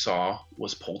I saw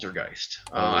was Poltergeist.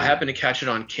 I Oh, happened to catch it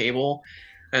on cable,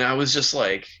 and I was just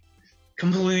like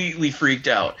completely freaked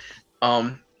out.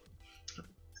 Um,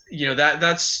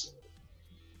 that's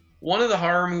one of the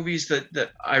horror movies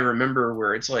that I remember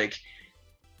where it's like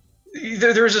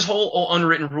there was this whole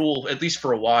unwritten rule, at least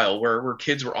for a while, where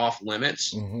kids were off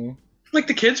limits. mm-hmm. Like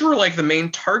the kids were like the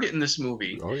main target in this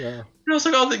movie. Oh yeah. And I was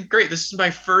like, oh, great! This is my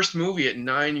first movie at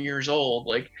 9 years old.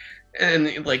 Like,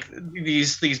 and like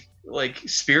these like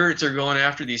spirits are going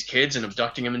after these kids and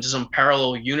abducting them into some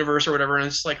parallel universe or whatever. And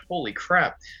it's like, holy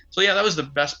crap! So yeah, that was the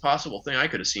best possible thing I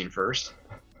could have seen first.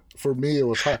 For me, it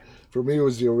was for me it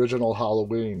was the original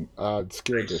Halloween. It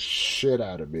scared the Nice. shit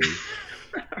out of me.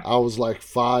 I was like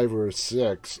 5 or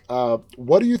 6.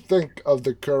 What do you think of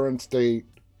the current state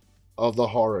of the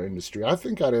horror industry? I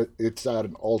think it's at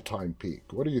an all-time peak.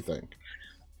 What do you think?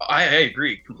 I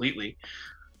agree completely.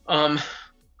 Um,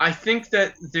 I think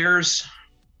that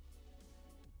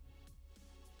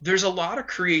there's a lot of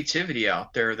creativity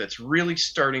out there that's really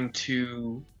starting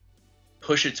to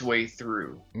push its way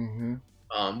through,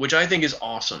 Mm-hmm. which I think is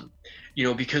awesome.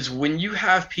 Because when you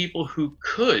have people who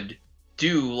could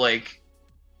do like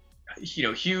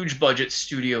huge budget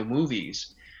studio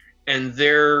movies and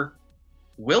they're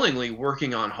willingly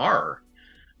working on horror,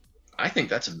 I think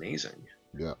that's amazing.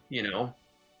 Yeah. You know,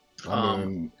 I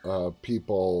um, mean,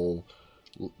 people,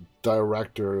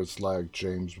 directors like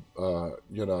James,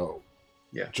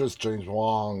 yeah, just James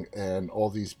Wong and all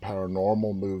these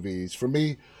paranormal movies. For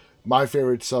me, my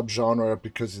favorite subgenre,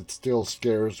 because it still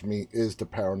scares me, is the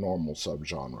paranormal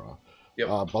subgenre. yep,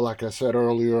 But like I said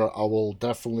earlier, I will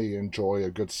definitely enjoy a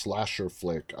good slasher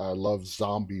flick. I love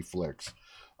zombie flicks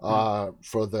mm,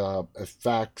 for the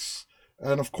effects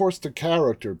and, of course, the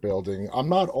character building. I'm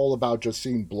not all about just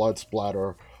seeing blood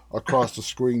splatter across the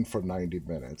screen for 90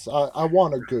 minutes. I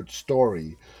want a good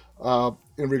story.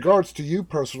 In regards to you,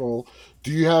 personal,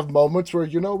 do you have moments where,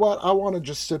 you know what, I want to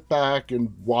just sit back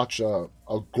and watch a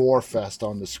gore fest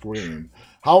on the screen?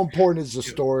 How important is the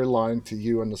yeah. storyline to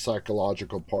you and the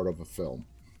psychological part of a film?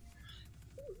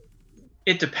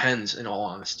 It depends. In all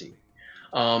honesty,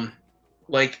 um,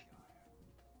 like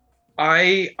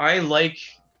I like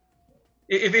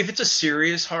if it's a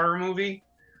serious horror movie.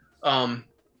 Um,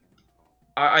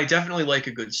 I definitely like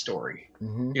a good story.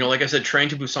 Hmm. Like I said, Train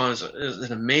to Busan is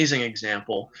an amazing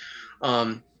example.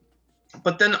 Um,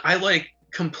 but then I like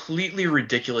completely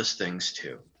ridiculous things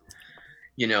too.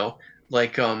 You know,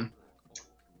 like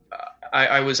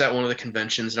I was at one of the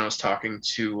conventions and I was talking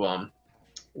to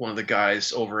one of the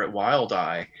guys over at Wild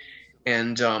Eye,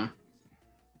 and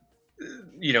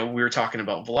we were talking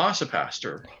about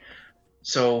Velocipaster.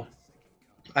 So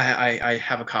I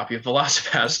have a copy of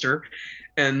Velocipaster,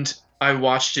 and I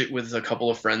watched it with a couple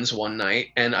of friends one night,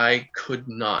 and I could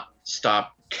not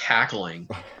stop cackling.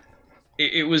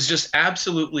 It was just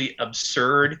absolutely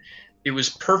absurd. It was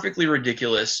perfectly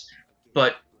ridiculous,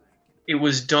 but it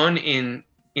was done in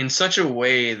such a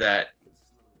way that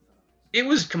it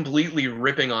was completely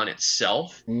ripping on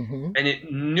itself, Mm-hmm. and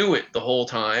it knew it the whole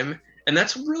time. And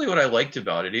that's really what I liked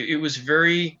about it. It was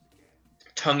very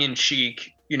tongue in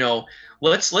cheek.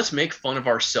 Let's make fun of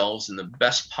ourselves in the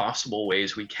best possible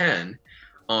ways we can.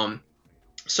 Um,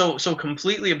 so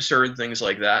completely absurd things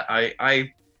like that.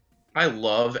 I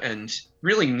love and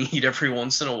really need every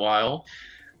once in a while,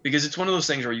 because it's one of those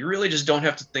things where you really just don't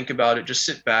have to think about it. Just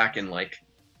sit back and like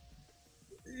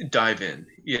dive in.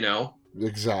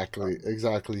 Exactly,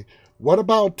 exactly. What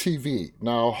about TV?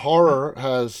 Now, horror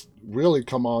has really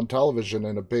come on television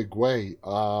in a big way.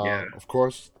 Yeah. Of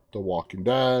course, The Walking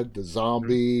Dead, the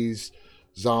zombies.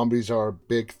 Zombies are a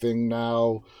big thing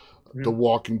now. The Mhm.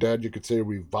 Walking Dead, you could say,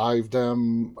 revived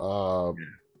them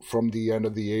from the end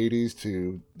of the '80s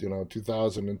to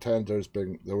 2010.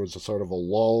 There was a sort of a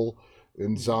lull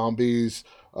in zombies.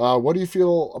 What do you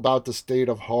feel about the state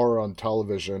of horror on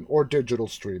television or digital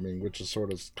streaming, which is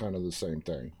sort of kind of the same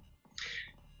thing?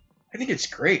 I think it's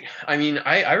great. I mean,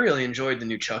 I really enjoyed the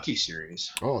new Chucky series.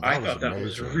 Oh, I that was thought that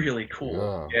was amazing. really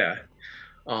cool. Yeah. Yeah.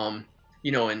 Um,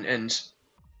 and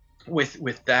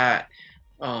with that,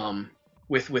 um,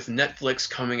 with Netflix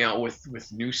coming out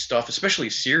with new stuff, especially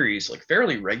series like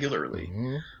fairly regularly.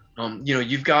 Hmm.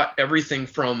 You've got everything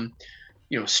from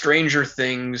Stranger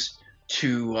Things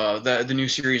to the new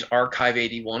series Archive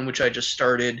 81, which I just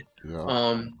started. Yeah.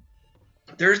 Um,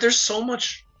 there's so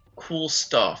much cool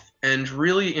stuff and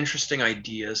really interesting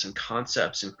ideas and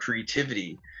concepts and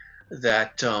creativity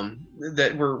that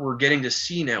we're getting to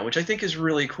see now, which I think is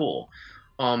really cool.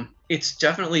 It's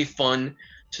definitely fun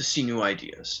to see new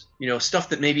ideas, stuff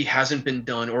that maybe hasn't been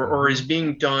done or Hmm. is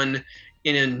being done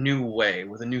in a new way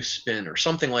with a new spin or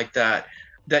something like that,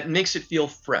 that makes it feel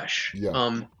fresh.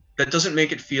 Yeah. That doesn't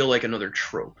make it feel like another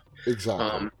trope. Exactly.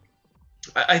 Um,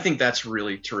 I think that's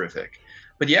really terrific.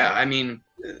 But yeah, I mean,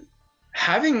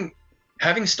 having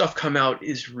having stuff come out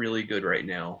is really good right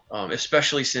now,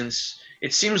 especially since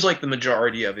it seems like the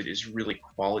majority of it is really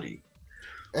quality.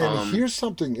 And Um, here's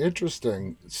something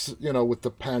interesting. With the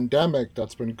pandemic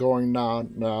that's been going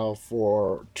on now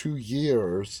for 2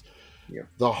 years, yeah.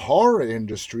 the horror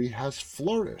industry has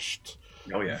flourished.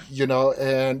 Oh yeah.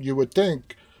 And you would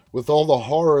think with all the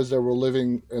horrors that we're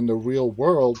living in the real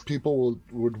world, people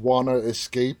would want to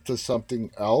escape to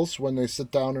something else when they sit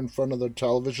down in front of their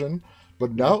television.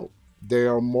 But Mhm. no, they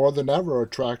are more than ever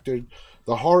attracted.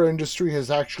 The horror industry has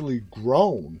actually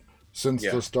grown since the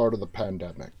Yeah. start of the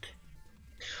pandemic.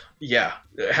 Yeah.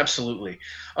 Absolutely.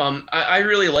 I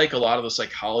really like a lot of the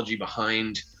psychology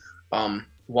behind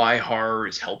why horror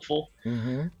is helpful,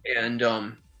 Mm-hmm.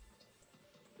 and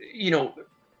you know,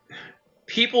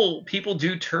 people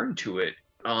do turn to it,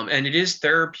 and it is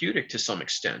therapeutic to some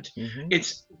extent. Mm-hmm.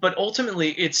 But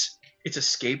ultimately it's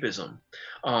escapism,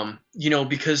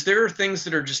 because there are things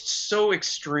that are just so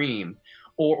extreme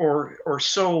or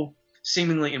so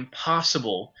seemingly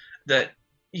impossible that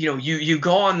you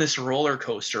go on this roller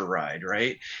coaster ride,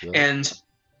 right? Yeah. And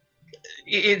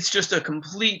it's just a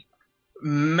complete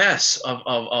mess of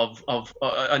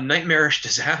a nightmarish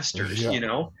disasters,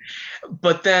 Yeah.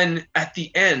 but then at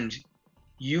the end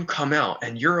you come out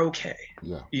and you're okay.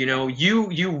 Yeah.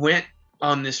 You went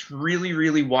on this really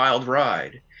really wild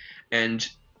ride, and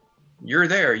you're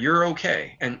there, you're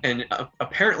okay, and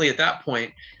apparently at that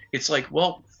point it's like,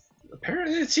 well,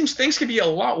 apparently it seems things could be a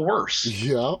lot worse,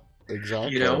 Yeah. you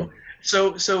Exactly. know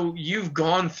so you've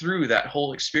gone through that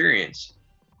whole experience,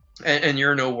 and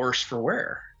you're no worse for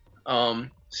wear.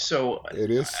 So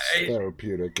It is I,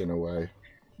 therapeutic in a way.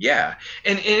 yeah,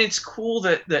 and it's cool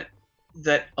that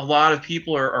a lot of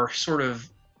people are sort of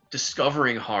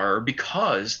discovering horror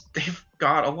because they've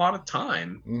got a lot of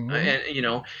time,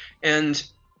 Mm-hmm. and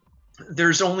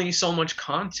there's only so much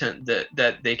content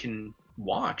that they can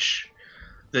watch,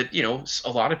 that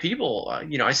a lot of people,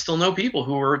 I still know people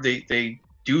who are they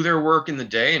do their work in the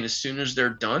day, and as soon as they're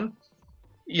done,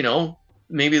 you know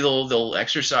maybe they'll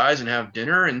exercise and have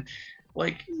dinner and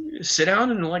like sit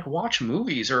down and like watch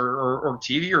movies or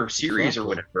TV or series or Exactly.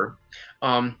 whatever.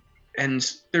 um and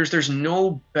there's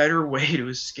no better way to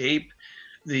escape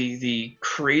the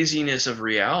craziness of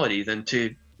reality than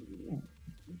to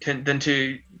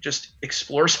just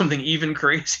explore something even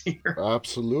crazier.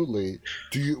 Absolutely.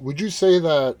 Would you say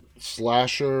that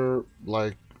Slasher,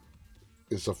 like,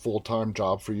 is a full-time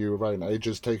job for you right now? It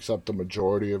just takes up the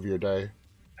majority of your day?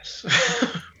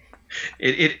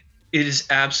 it it is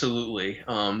absolutely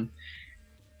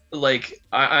like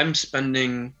I'm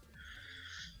spending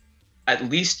at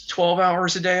least 12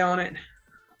 hours a day on it.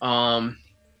 Um,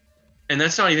 and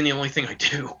that's not even the only thing I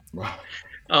do.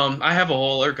 I have a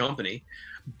whole other company,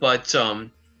 but so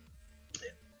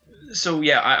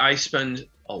yeah, I spend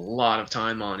a lot of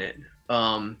time on it.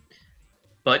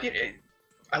 But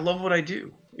I love what I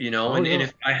do, Oh, and yeah.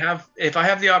 if I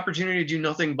have the opportunity to do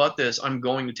nothing but this, I'm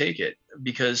going to take it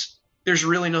because there's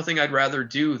really nothing I'd rather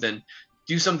do than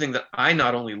do something that I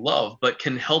not only love but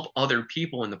can help other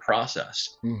people in the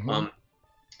process. Mm-hmm. Um,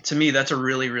 to me, that's a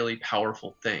really, really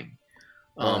powerful thing.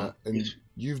 And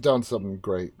you've done something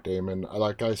great, Damon.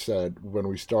 Like I said when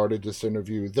we started this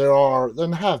interview, there are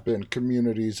and have been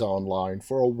communities online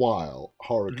for a while,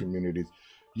 horror Mhm. communities.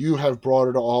 You have brought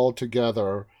it all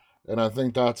together, and I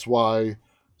think that's why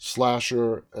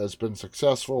Slasher has been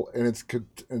successful, and it's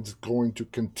going to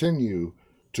continue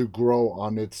to grow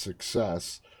on its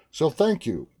success. So thank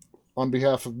you on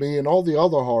behalf of me and all the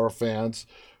other horror fans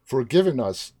for giving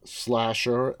us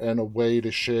Slasher and a way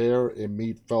to share and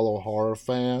meet fellow horror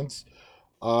fans.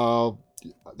 Uh,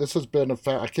 this has been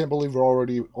I can't believe we're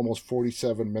already almost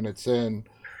 47 minutes in.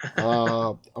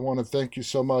 I want to thank you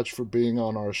so much for being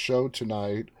on our show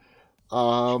tonight.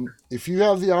 If you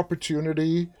have the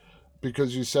opportunity,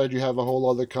 because you said you have a whole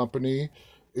other company,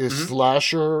 is Mhm.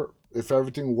 Slasher, if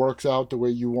everything works out the way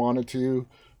you want it to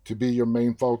be your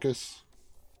main focus?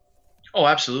 Oh,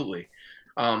 absolutely.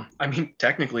 I mean,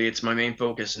 technically, it's my main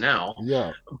focus now,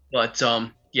 Yeah. but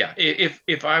yeah,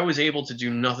 if I was able to do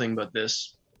nothing but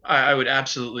this, I would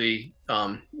absolutely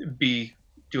be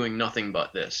doing nothing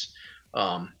but this,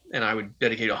 and I would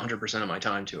dedicate 100% of my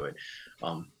time to it.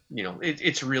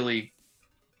 It's really,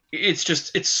 it's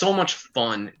just, it's so much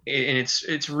fun, and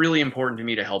it's really important to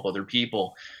me to help other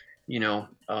people. You know,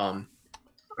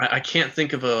 I can't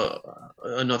think of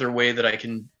another way that I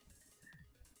can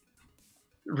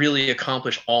really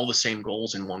accomplish all the same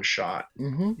goals in one shot.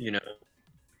 Mm-hmm. You know,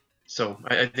 so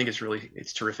I think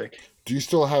it's terrific. Do you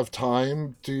still have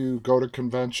time to go to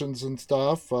conventions and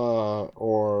stuff,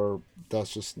 or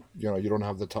that's just you don't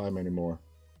have the time anymore?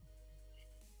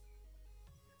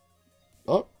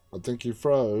 Oh, I think you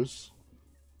froze.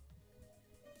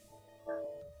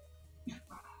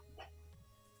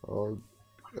 Oh,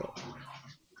 yeah,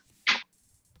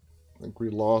 I think we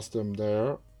lost him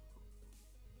there.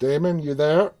 Damon, you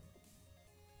there?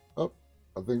 Oh,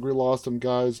 I think we lost him,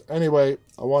 guys. Anyway,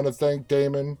 I want to thank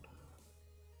Damon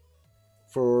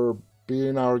for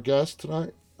being our guest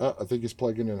tonight. I think he's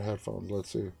plugging in headphones. Let's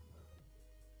see.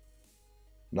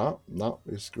 No, no,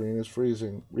 his screen is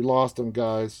freezing. We lost him,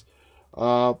 guys.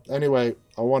 Anyway,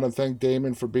 I want to thank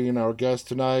Damon for being our guest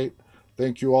tonight.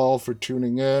 Thank you all for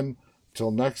tuning in. Till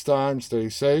next time, stay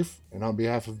safe. And on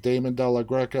behalf of Damon Della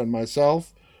Greca and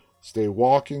myself, stay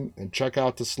walking and check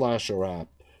out the Slasher app.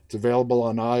 It's available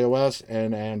on iOS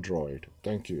and Android.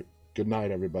 Thank you. Good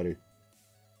night, everybody.